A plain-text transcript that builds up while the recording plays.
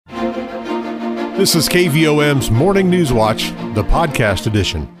This is KVOM's Morning News Watch, the podcast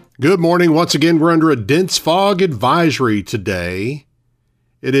edition. Good morning. Once again, we're under a dense fog advisory today.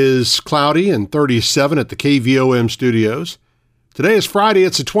 It is cloudy and 37 at the KVOM studios. Today is Friday.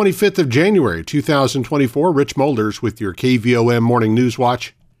 It's the 25th of January, 2024. Rich Molders with your KVOM Morning News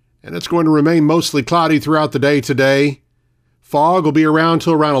Watch. And it's going to remain mostly cloudy throughout the day today. Fog will be around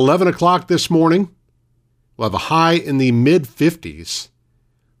till around 11 o'clock this morning. We'll have a high in the mid-50s.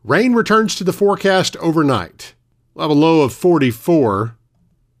 Rain returns to the forecast overnight. We'll have a low of 44.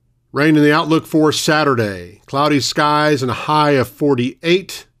 Rain in the outlook for Saturday. Cloudy skies and a high of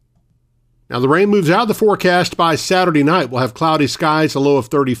 48. Now the rain moves out of the forecast by Saturday night. We'll have cloudy skies, a low of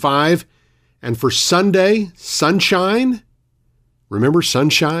 35. And for Sunday, sunshine. Remember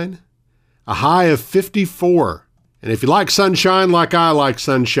sunshine? A high of 54. And if you like sunshine like I like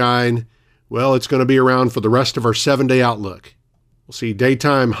sunshine, well, it's going to be around for the rest of our 7-day outlook. We'll see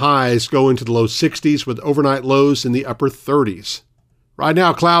daytime highs go into the low 60s with overnight lows in the upper 30s. Right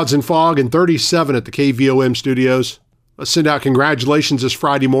now, clouds and fog and 37 at the KVOM studios. Let's send out congratulations this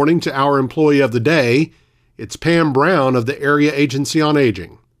Friday morning to our employee of the day. It's Pam Brown of the Area Agency on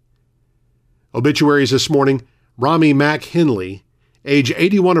Aging. Obituaries this morning, Rami Mack Henley, age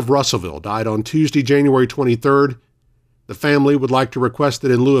 81 of Russellville, died on Tuesday, January 23rd. The family would like to request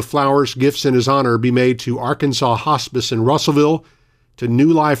that in lieu of flowers, gifts in his honor be made to Arkansas Hospice in Russellville, to New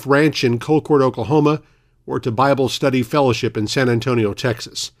Life Ranch in Colcord, Oklahoma, or to Bible Study Fellowship in San Antonio,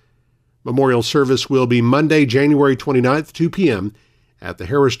 Texas. Memorial service will be Monday, January 29th, 2 p.m. at the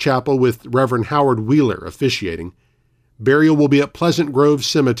Harris Chapel with Reverend Howard Wheeler officiating. Burial will be at Pleasant Grove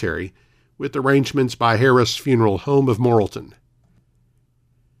Cemetery with arrangements by Harris Funeral Home of Morrilton.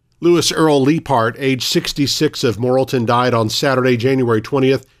 Lewis Earl Leapart, age 66 of Morrilton, died on Saturday, January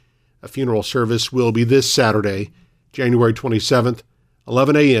 20th. A funeral service will be this Saturday, January 27th,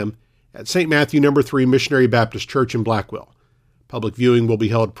 11 a.m. at St. Matthew No. 3 Missionary Baptist Church in Blackwell. Public viewing will be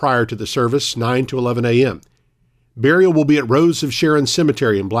held prior to the service, 9 to 11 a.m. Burial will be at Rose of Sharon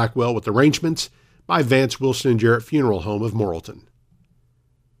Cemetery in Blackwell with arrangements by Vance Wilson and Jarrett Funeral Home of Morrilton.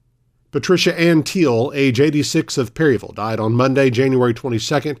 Patricia Ann Teal, age 86 of Perryville, died on Monday, January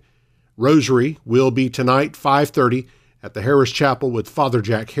 22nd. Rosary will be tonight, 5:30, at the Harris Chapel with Father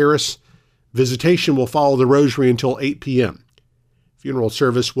Jack Harris. Visitation will follow the Rosary until 8 p.m. Funeral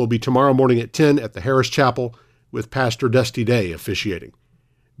service will be tomorrow morning at 10 at the Harris Chapel with Pastor Dusty Day officiating.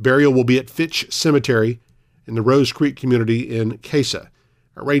 Burial will be at Fitch Cemetery in the Rose Creek community in Casa.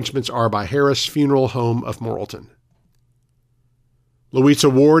 Arrangements are by Harris Funeral Home of Morrilton.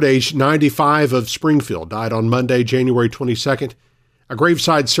 Louisa Ward, age 95 of Springfield, died on Monday, January 22nd. A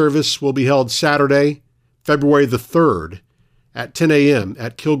graveside service will be held Saturday, February the 3rd at 10 a.m.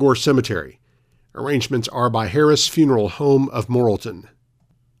 at Kilgore Cemetery. Arrangements are by Harris Funeral Home of Morrilton.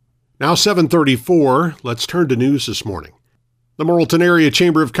 Now 7:34, let's turn to news this morning. The Morrilton Area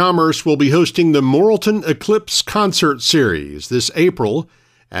Chamber of Commerce will be hosting the Morrilton Eclipse Concert Series this April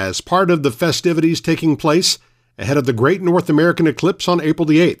as part of the festivities taking place ahead of the Great North American Eclipse on April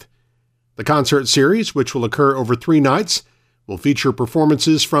the 8th. The concert series, which will occur over 3 nights, will feature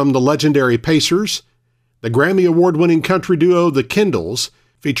performances from the legendary Pacers, the Grammy Award-winning country duo The Kendalls,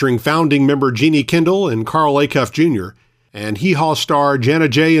 featuring founding member Jeannie Kendall and Carl Acuff Jr., and Hee Haw star Jana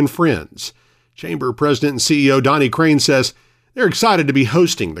Jay and Friends. Chamber President and CEO Donnie Crane says they're excited to be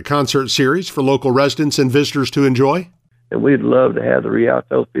hosting the concert series for local residents and visitors to enjoy. And we'd love to have the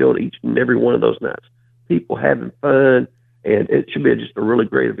Rialto field each and every one of those nights. People having fun, and it should be just a really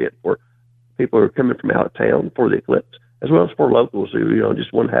great event for people who are coming from out of town for the Eclipse, as well as for locals who,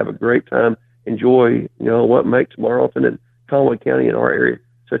 just want to have a great time, enjoy, what makes Morrilton and Conway County in our area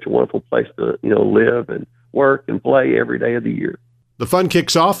such a wonderful place to, live and work and play every day of the year. The fun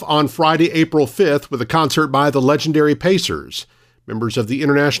kicks off on Friday, April 5th with a concert by the legendary Pacers, members of the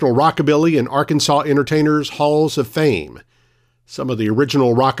International Rockabilly and Arkansas Entertainers Halls of Fame. Some of the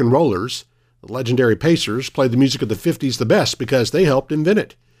original rock and rollers, the legendary Pacers, played the music of the 50s the best because they helped invent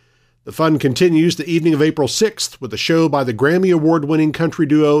it. The fun continues the evening of April 6th with a show by the Grammy Award-winning country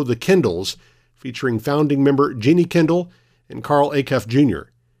duo The Kendalls, featuring founding member Jeannie Kendall and Carl Acuff Jr.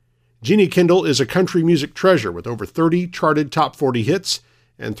 Jeannie Kendall is a country music treasure with over 30 charted top 40 hits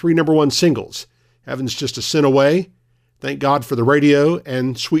and 3 number-1 singles, Heaven's Just a Sin Away, Thank God for the Radio,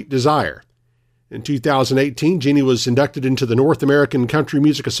 and Sweet Desire. In 2018, Jeannie was inducted into the North American Country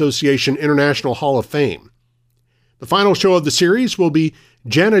Music Association International Hall of Fame. The final show of the series will be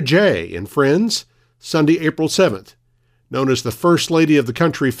Jana Jay and Friends, Sunday, April 7th. Known as the First Lady of the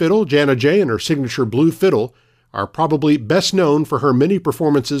Country Fiddle, Jana Jay and her signature blue fiddle are probably best known for her many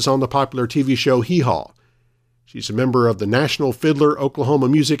performances on the popular TV show Hee Haw. She's a member of the National Fiddler, Oklahoma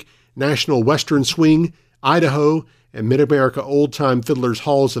Music, National Western Swing, Idaho, and Mid-America Old Time Fiddlers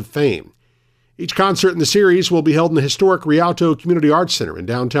Halls of Fame. Each concert in the series will be held in the historic Rialto Community Arts Center in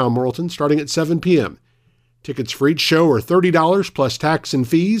downtown Morrilton starting at 7 p.m. Tickets for each show are $30 plus tax and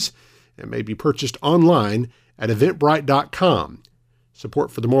fees and may be purchased online at eventbrite.com.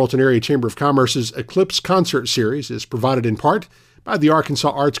 Support for the Morrilton Area Chamber of Commerce's Eclipse Concert Series is provided in part by the Arkansas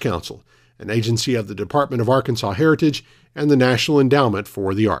Arts Council, an agency of the Department of Arkansas Heritage and the National Endowment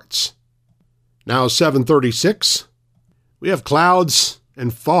for the Arts. Now 7:36. We have clouds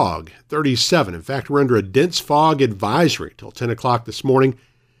and fog, 37. In fact, we're under a dense fog advisory till 10 o'clock this morning.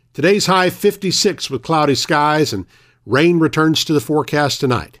 Today's high 56 with cloudy skies, and rain returns to the forecast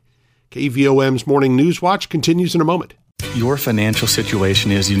tonight. KVOM's Morning News Watch continues in a moment. Your financial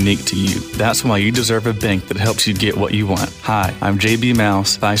situation is unique to you. That's why you deserve a bank that helps you get what you want. Hi, I'm JB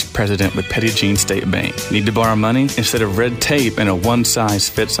Mouse, Vice President with Petit Jean State Bank. Need to borrow money? Instead of red tape and a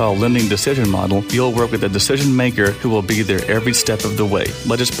one-size-fits-all lending decision model, you'll work with a decision maker who will be there every step of the way.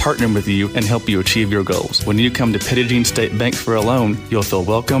 Let us partner with you and help you achieve your goals. When you come to Petit Jean State Bank for a loan, you'll feel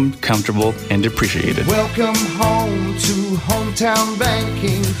welcome, comfortable, and appreciated. Welcome home to hometown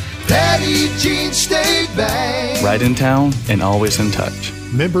banking. Petit Jean State Bank. Right in town and always in touch.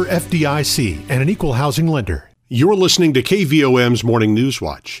 Member FDIC and an equal housing lender. You're listening to KVOM's Morning News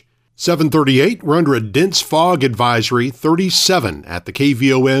Watch. 7:38, we're under a dense fog advisory, 37 at the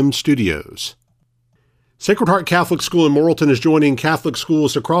KVOM studios. Sacred Heart Catholic School in Morrilton is joining Catholic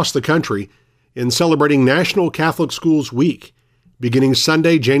schools across the country in celebrating National Catholic Schools Week, beginning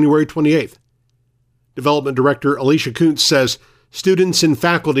Sunday, January 28th. Development Director Alicia Kuntz says students and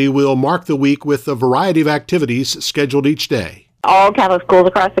faculty will mark the week with a variety of activities scheduled each day. All Catholic schools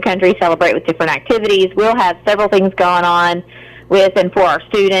across the country celebrate with different activities. We'll have several things going on with and for our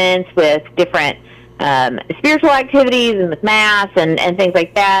students, with different spiritual activities and with Mass and things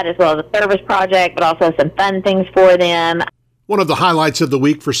like that, as well as a service project, but also some fun things for them. One of the highlights of the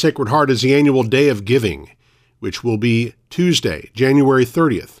week for Sacred Heart is the annual Day of Giving, which will be Tuesday, January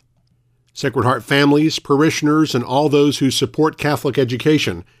 30th. Sacred Heart families, parishioners, and all those who support Catholic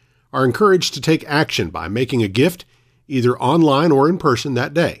education are encouraged to take action by making a gift either online or in person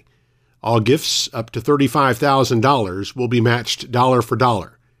that day. All gifts up to $35,000 will be matched dollar for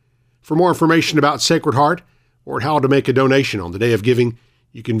dollar. For more information about Sacred Heart or how to make a donation on the Day of Giving,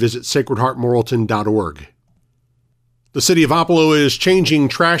 you can visit sacredheartmorrilton.org. The city of Oppelo is changing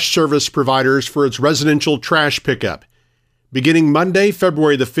trash service providers for its residential trash pickup. Beginning Monday,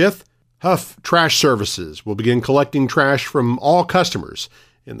 February the 5th, Huff Trash Services will begin collecting trash from all customers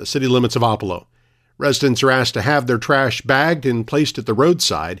in the city limits of Oppelo. Residents are asked to have their trash bagged and placed at the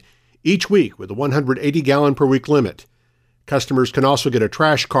roadside each week with a 180-gallon per week limit. Customers can also get a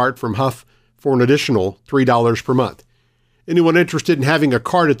trash cart from Huff for an additional $3 per month. Anyone interested in having a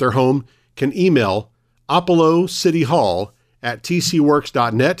cart at their home can email Oppelo City Hall at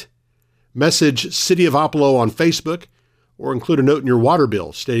tcworks.net, message City of Oppelo on Facebook, or include a note in your water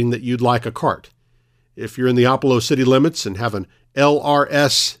bill stating that you'd like a cart. If you're in the Oppelo city limits and have an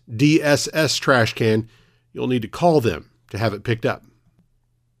LRS DSS trash can, you'll need to call them to have it picked up.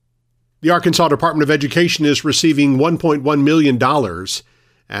 The Arkansas Department of Education is receiving $1.1 million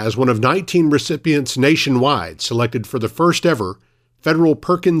as one of 19 recipients nationwide selected for the first ever federal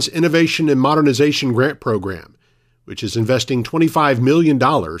Perkins Innovation and Modernization Grant Program, which is investing $25 million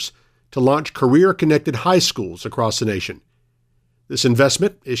to launch career-connected high schools across the nation. This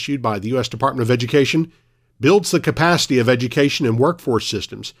investment, issued by the U.S. Department of Education, builds the capacity of education and workforce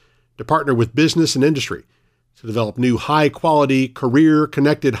systems to partner with business and industry to develop new high-quality,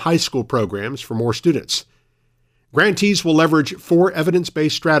 career-connected high school programs for more students. Grantees will leverage 4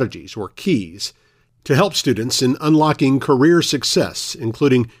 evidence-based strategies, or keys, to help students in unlocking career success,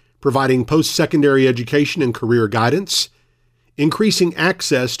 including providing post-secondary education and career guidance, increasing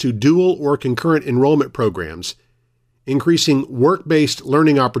access to dual or concurrent enrollment programs, increasing work-based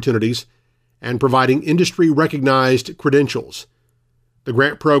learning opportunities, and providing industry-recognized credentials. The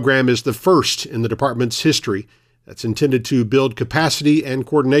grant program is the first in the department's history that's intended to build capacity and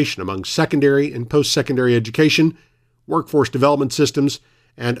coordination among secondary and post-secondary education, workforce development systems,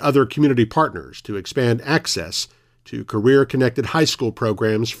 and other community partners to expand access to career-connected high school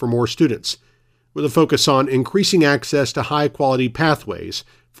programs for more students, with a focus on increasing access to high-quality pathways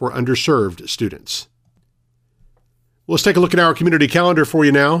for underserved students. Let's take a look at our community calendar for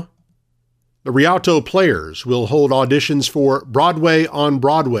you now. The Rialto Players will hold auditions for Broadway on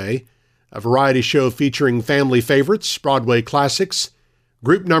Broadway, a variety show featuring family favorites, Broadway classics,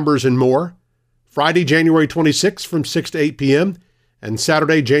 group numbers, and more, Friday, January 26th from 6 to 8 p.m., and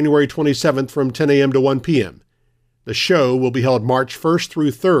Saturday, January 27th from 10 a.m. to 1 p.m. The show will be held March 1st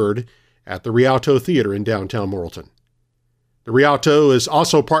through 3rd at the Rialto Theater in downtown Morrilton. The Rialto is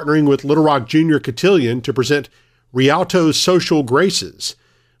also partnering with Little Rock Junior Cotillion to present Rialto's Social Graces,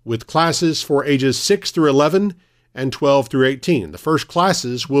 with classes for ages 6 through 11 and 12 through 18. The first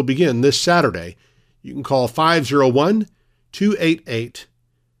classes will begin this Saturday. You can call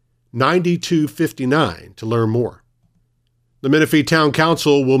 501-288-9259 to learn more. The Menifee Town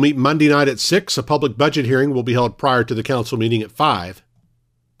Council will meet Monday night at 6. A public budget hearing will be held prior to the council meeting at 5.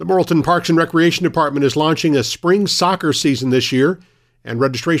 The Morrilton Parks and Recreation Department is launching a spring soccer season this year, and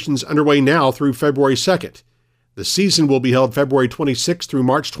registration's underway now through February 2nd. The season will be held February 26th through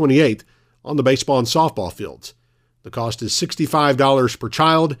March 28th on the baseball and softball fields. The cost is $65 per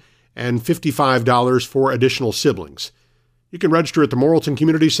child and $55 for additional siblings. You can register at the Morrilton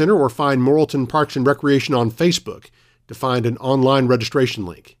Community Center or find Morrilton Parks and Recreation on Facebook to find an online registration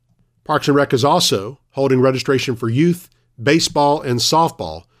link. Parks and Rec is also holding registration for youth, baseball, and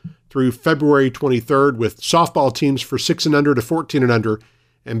softball through February 23rd, with softball teams for 6 and under to 14 and under,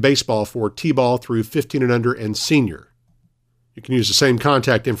 and baseball for T-ball through 15 and under and senior. You can use the same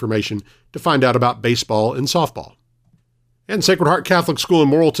contact information to find out about baseball and softball. And Sacred Heart Catholic School in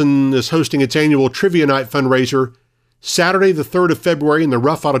Morrilton is hosting its annual Trivia Night fundraiser Saturday, the 3rd of February in the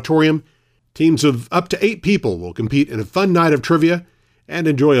Ruff Auditorium. Teams of up to 8 people will compete in a fun night of trivia and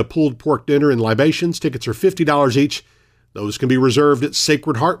enjoy a pulled pork dinner and libations. Tickets are $50 each. Those can be reserved at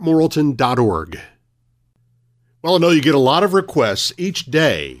sacredheartmorrilton.org. Well, I know you get a lot of requests each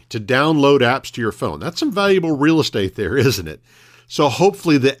day to download apps to your phone. That's some valuable real estate there, isn't it? So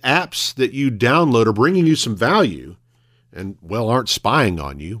hopefully the apps that you download are bringing you some value and, well, aren't spying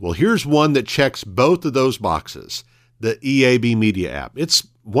on you. Well, here's one that checks both of those boxes, the EAB Media app. It's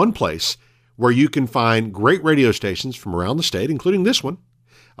one place where you can find great radio stations from around the state, including this one,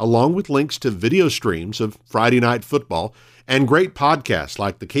 along with links to video streams of Friday Night Football and great podcasts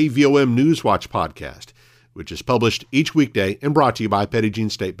like the KVOM NewsWatch podcast, which is published each weekday and brought to you by Petit Jean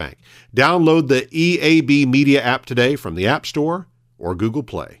State Bank. Download the EAB Media app today from the App Store or Google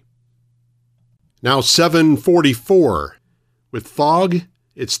Play. Now 7:44. With fog,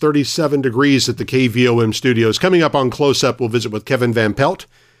 it's 37 degrees at the KVOM studios. Coming up on Close Up, we'll visit with Kevin Van Pelt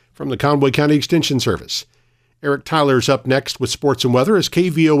from the Conway County Extension Service. Eric Tyler's up next with sports and weather as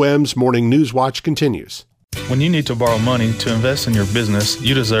KVOM's Morning News Watch continues. When you need to borrow money to invest in your business,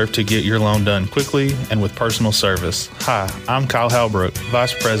 you deserve to get your loan done quickly and with personal service. Hi, I'm Kyle Halbrook,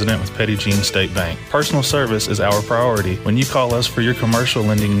 Vice President with Petit Jean State Bank. Personal service is our priority. When you call us for your commercial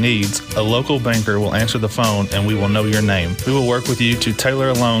lending needs, a local banker will answer the phone and we will know your name. We will work with you to tailor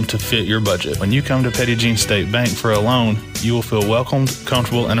a loan to fit your budget. When you come to Petit Jean State Bank for a loan, you will feel welcomed,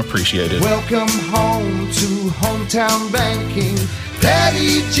 comfortable, and appreciated. Welcome home to hometown banking.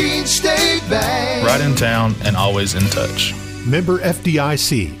 Petit Jean State Bank. Right in town and always in touch. Member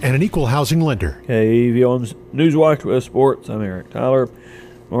FDIC and an equal housing lender. KVOM's NewsWatch with sports. I'm Eric Tyler.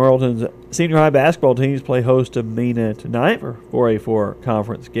 Morrilton's senior high basketball teams play host to Mena tonight for 4A4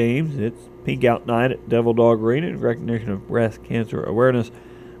 conference games. It's Pink Out Night at Devil Dog Arena in recognition of breast cancer awareness.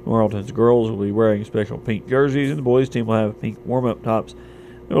 Morrilton's girls will be wearing special pink jerseys, and the boys team will have pink warm-up tops.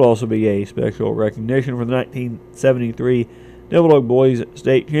 There will also be a special recognition for the 1973 Devil Dog Boys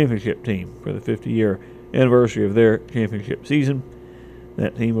State Championship team for the 50-year anniversary of their championship season.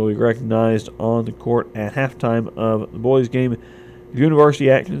 That team will be recognized on the court at halftime of the boys game. Junior varsity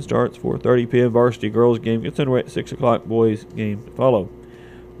action starts 4:30 p.m. Varsity girls game gets underway at 6 o'clock. Boys game to follow.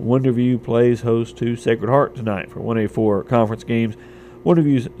 Wonderview plays host to Sacred Heart tonight for 1A4 conference games.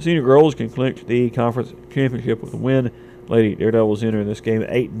 Wonderview's senior girls can clinch the conference championship with a win. Lady Daredevils enter this game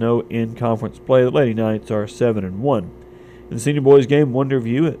 8-0 in conference play. The Lady Knights are 7-1. In the senior boys game,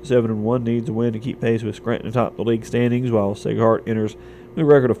 Wonderview at 7-1 needs a win to keep pace with Scranton atop the league standings, while Sacred Heart enters with a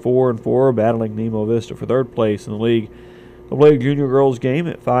record of 4-4, battling Nemo Vista for third place in the league. The Blake Junior Girls game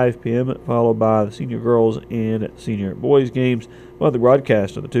at 5 p.m., followed by the senior girls and senior boys games. We'll have the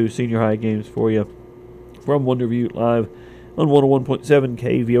broadcast of the two senior high games for you from Wonderview live on 101.7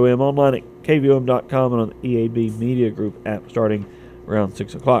 KVOM, online at KVOM.com, and on the EAB Media Group app starting around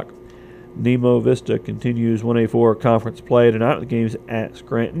 6 o'clock. Nemo Vista continues 1A4 conference play tonight with the games at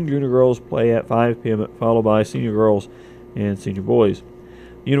Scranton. Junior girls play at 5 p.m., followed by senior girls and senior boys.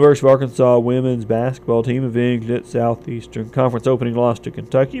 The University of Arkansas women's basketball team avenged its Southeastern Conference opening loss to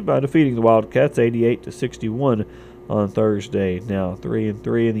Kentucky by defeating the Wildcats 88-61 on Thursday. Now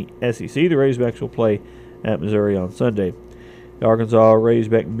 3-3 in the SEC. The Razorbacks will play at Missouri on Sunday. The Arkansas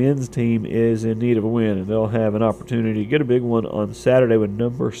Razorback men's team is in need of a win, and they'll have an opportunity to get a big one on Saturday when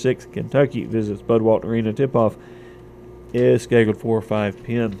number 6 Kentucky visits Bud Walton Arena. Tip-off is scheduled for 5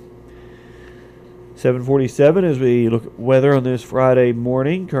 p.m. 7:47 as we look at weather on this Friday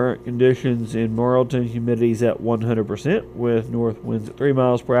morning. Current conditions in Morrilton, humidity's at 100% with north winds at 3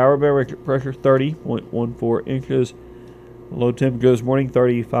 miles per hour. Barometric pressure 30.14 inches. Low temperature this morning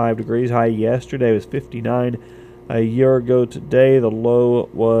 35 degrees. High yesterday was 59. A year ago today, the low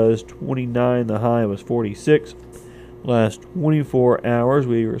was 29. The high was 46. Last 24 hours,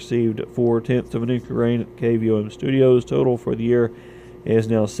 we received 4/10 of an inch of rain at the KVOM studios. Total for the year is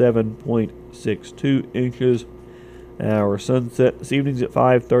now 7.62 inches. Our sunset this evening's at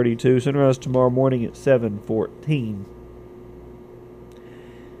 5:32. Sunrise tomorrow morning at 7:14.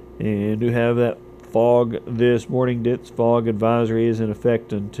 And do have that fog this morning. Dense fog advisory is in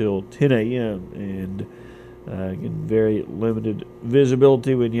effect until 10 a.m. And again, very limited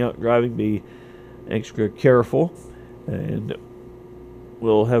visibility when you're out driving. Be extra careful. And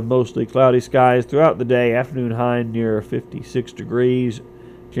we'll have mostly cloudy skies throughout the day. Afternoon high near 56 degrees.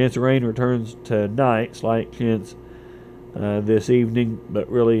 Chance of rain returns tonight. Slight chance this evening,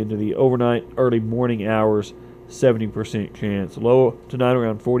 but really into the overnight, early morning hours, 70% chance. Low tonight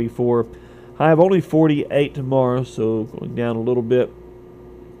around 44. High of only 48 tomorrow, so going down a little bit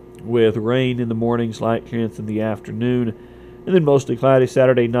with rain in the morning, slight chance in the afternoon. And then mostly cloudy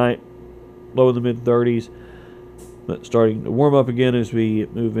Saturday night, low in the mid-30s. But starting to warm up again as we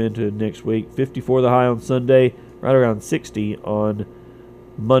move into next week. 54 the high on Sunday, right around 60 on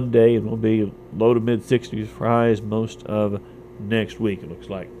Monday, and will be low to mid-60s for highs most of next week, it looks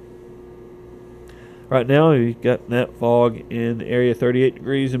like. Right now, we've got that fog in the area, 38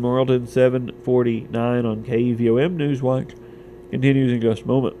 degrees in Morrilton, 7:49 on KVOM. NewsWatch continues in just a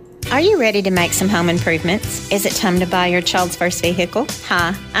moment. Are you ready to make some home improvements? Is it time to buy your child's first vehicle?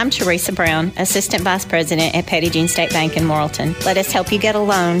 Hi, I'm Teresa Brown, Assistant Vice President at Petit Jean State Bank in Morrilton. Let us help you get a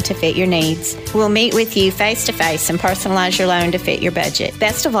loan to fit your needs. We'll meet with you face-to-face and personalize your loan to fit your budget.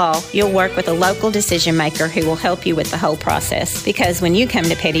 Best of all, you'll work with a local decision maker who will help you with the whole process. Because when you come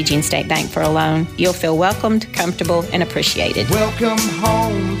to Petit Jean State Bank for a loan, you'll feel welcomed, comfortable, and appreciated. Welcome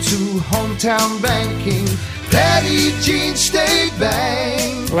home to hometown banking. Petit Jean State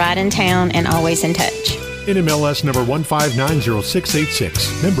Bank. Right in town and always in touch. NMLS number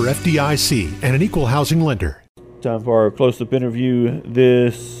 1590686. Member FDIC and an equal housing lender. Time for our close-up interview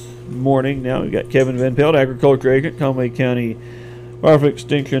this morning. Now we've got Kevin Van Pelt, Agriculture Agent, Conway County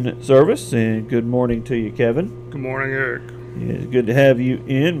Extension Service. And good morning to you, Kevin. Good morning, Eric. Yeah, it's good to have you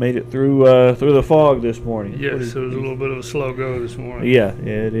in. Made it through the fog this morning. Yes, it was a little bit of a slow go this morning. Yeah,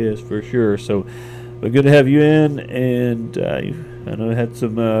 it is for sure. So, but good to have you in, and I know you had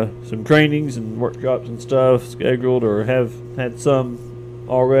some trainings and workshops and stuff scheduled, or have had some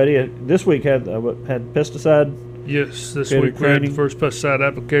already. This week had pesticide. Yes, this week we had the first pesticide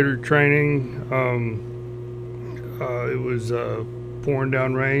applicator training. It was pouring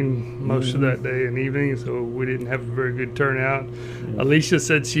down rain most of that day and evening, so we didn't have a very good turnout. Yeah. Alicia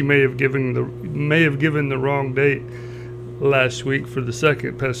said she may have given the wrong date last week for the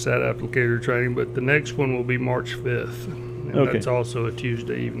second pesticide applicator training, but the next one will be March 5th. And that's also a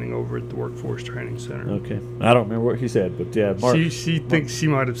Tuesday evening over at the Workforce Training Center. Okay. I don't remember what she said, but yeah, she thinks she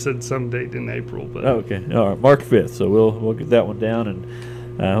might have said some date in April. But okay. All right, March 5th. So we'll get that one down, and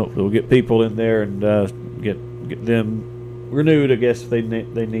hopefully we'll get people in there and get them renewed, I guess, if they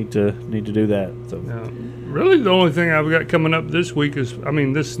need to do that. So really the only thing I've got coming up this week is,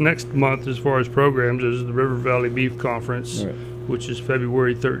 this next month as far as programs, is the River Valley Beef Conference, which is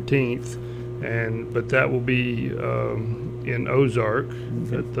February 13th, but that will be in Ozark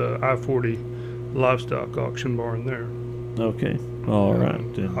at the I-40 Livestock Auction Barn there. Okay, all right.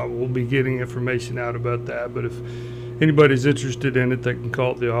 I will be getting information out about that, but if anybody's interested in it, they can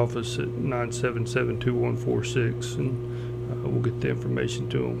call the office at 977-2146, and we'll get the information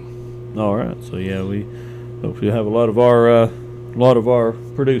to them. All right. So yeah, we hopefully have a lot of our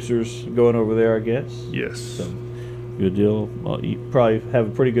producers going over there, I guess. Yes. So, good deal. Well, you probably have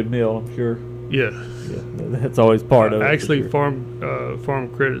a pretty good meal, I'm sure. Yes. Yeah, that's always part of it. Actually, Farm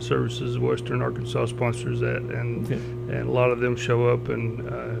Credit Services of Western Arkansas sponsors that, and a lot of them show up and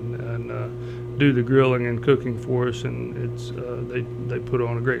do the grilling and cooking for us, and it's they put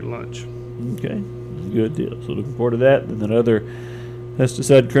on a great lunch. Okay. Good deal. So looking forward to that. And then other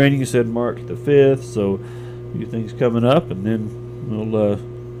pesticide training, you said March the 5th. So a few things coming up, and then we'll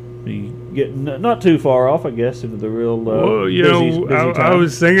be getting not too far off, I guess, into the real busy time. I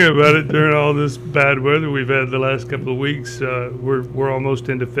was thinking about it during all this bad weather we've had the last couple of weeks. We're almost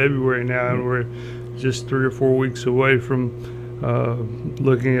into February now, and we're just 3 or 4 weeks away from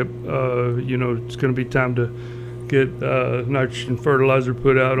looking at it's going to be time to get nitrogen fertilizer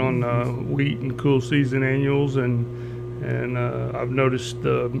put out on wheat and cool season annuals, and And I've noticed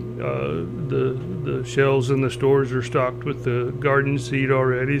the shelves in the stores are stocked with the garden seed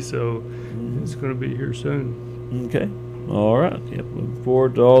already, so it's going to be here soon. Okay. All right. Yep. Looking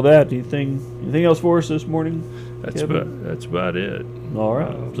forward to all that. Anything else for us this morning? That's about it. All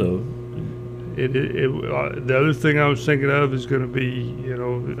right. So. The other thing I was thinking of is going to be, we're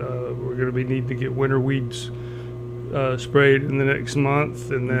going to be needing to get winter weeds sprayed in the next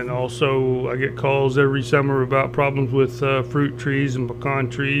month, and then also I get calls every summer about problems with fruit trees and pecan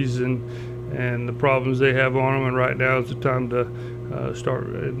trees and the problems they have on them. And right now is the time to start.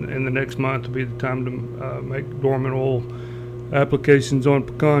 In the next month will be the time to make dormant oil applications on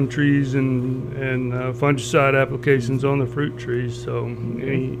pecan trees and fungicide applications on the fruit trees. So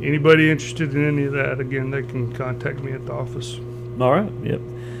anybody interested in any of that, again, they can contact me at the office. All right. Yep.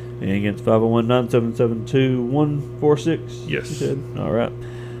 And again, it's 501-977-2146. Yes. You said. All right.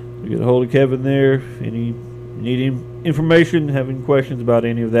 You get a hold of Kevin there. Any information, have any questions about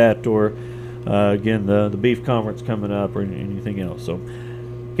any of that, or again the beef conference coming up, or anything else. So,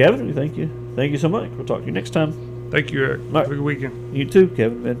 Kevin, we thank you. Thank you so much. We'll talk to you next time. Thank you, Eric. Right. Have a good weekend. You too.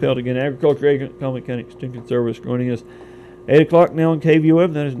 Kevin Van Pelt again, Agriculture Agent, Conway County Extension Service, joining us 8 o'clock now on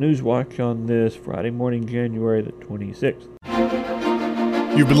KVOM. That is NewsWatch on this Friday morning, January the 26th.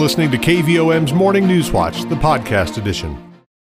 You've been listening to KVOM's Morning News Watch, the podcast edition.